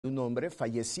Un hombre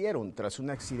fallecieron tras un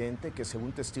accidente que,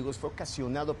 según testigos, fue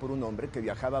ocasionado por un hombre que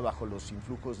viajaba bajo los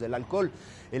influjos del alcohol.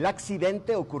 El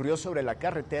accidente ocurrió sobre la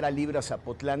carretera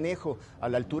Libra-Zapotlanejo, a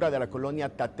la altura de la colonia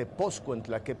Tateposco, en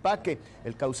Tlaquepaque.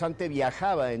 El causante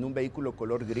viajaba en un vehículo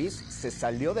color gris, se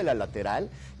salió de la lateral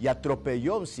y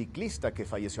atropelló a un ciclista que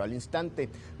falleció al instante.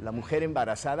 La mujer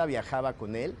embarazada viajaba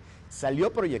con él,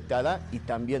 salió proyectada y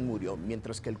también murió,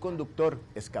 mientras que el conductor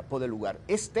escapó del lugar.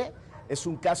 Este es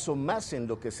un caso más en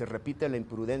lo que se repite la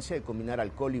imprudencia de combinar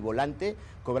alcohol y volante,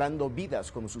 cobrando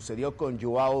vidas, como sucedió con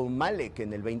Joao Malek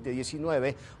en el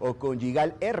 2019 o con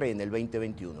Yigal R. en el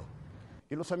 2021.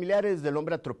 Y los familiares del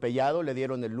hombre atropellado le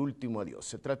dieron el último adiós.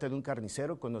 Se trata de un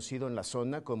carnicero conocido en la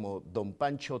zona como Don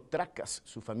Pancho Tracas.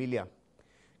 Su familia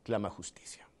clama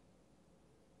justicia.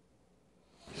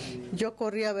 Yo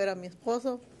corrí a ver a mi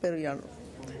esposo, pero ya no.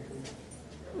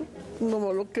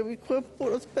 No, lo que vi fue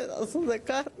puros pedazos de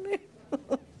carne.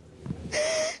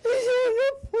 Yo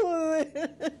no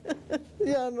pude,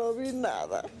 ya no vi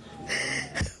nada,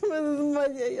 me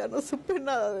desmayé, ya no supe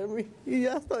nada de mí y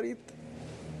ya hasta ahorita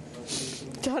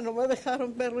ya no me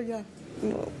dejaron verlo, ya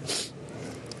no,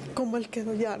 como él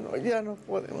quedó, ya no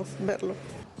podemos verlo.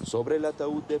 Sobre el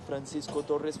ataúd de Francisco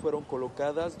Torres fueron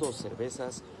colocadas 2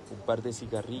 cervezas, un par de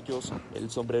cigarrillos, el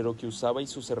sombrero que usaba y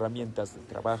sus herramientas de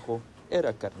trabajo.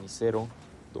 Era carnicero.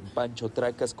 Don Pancho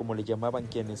Tracas, como le llamaban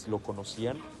quienes lo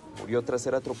conocían, murió tras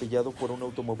ser atropellado por un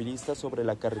automovilista sobre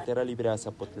la carretera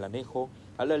Libra-Zapotlanejo,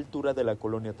 a la altura de la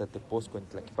colonia Tateposco en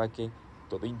Tlaquepaque.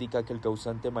 Todo indica que el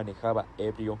causante manejaba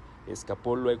ebrio,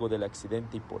 escapó luego del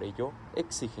accidente y por ello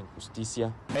exigen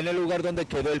justicia. En el lugar donde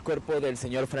quedó el cuerpo del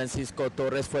señor Francisco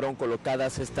Torres fueron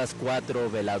colocadas estas 4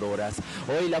 veladoras.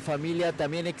 Hoy la familia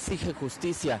también exige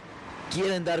justicia.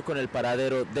 Quieren dar con el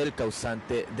paradero del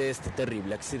causante de este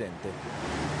terrible accidente.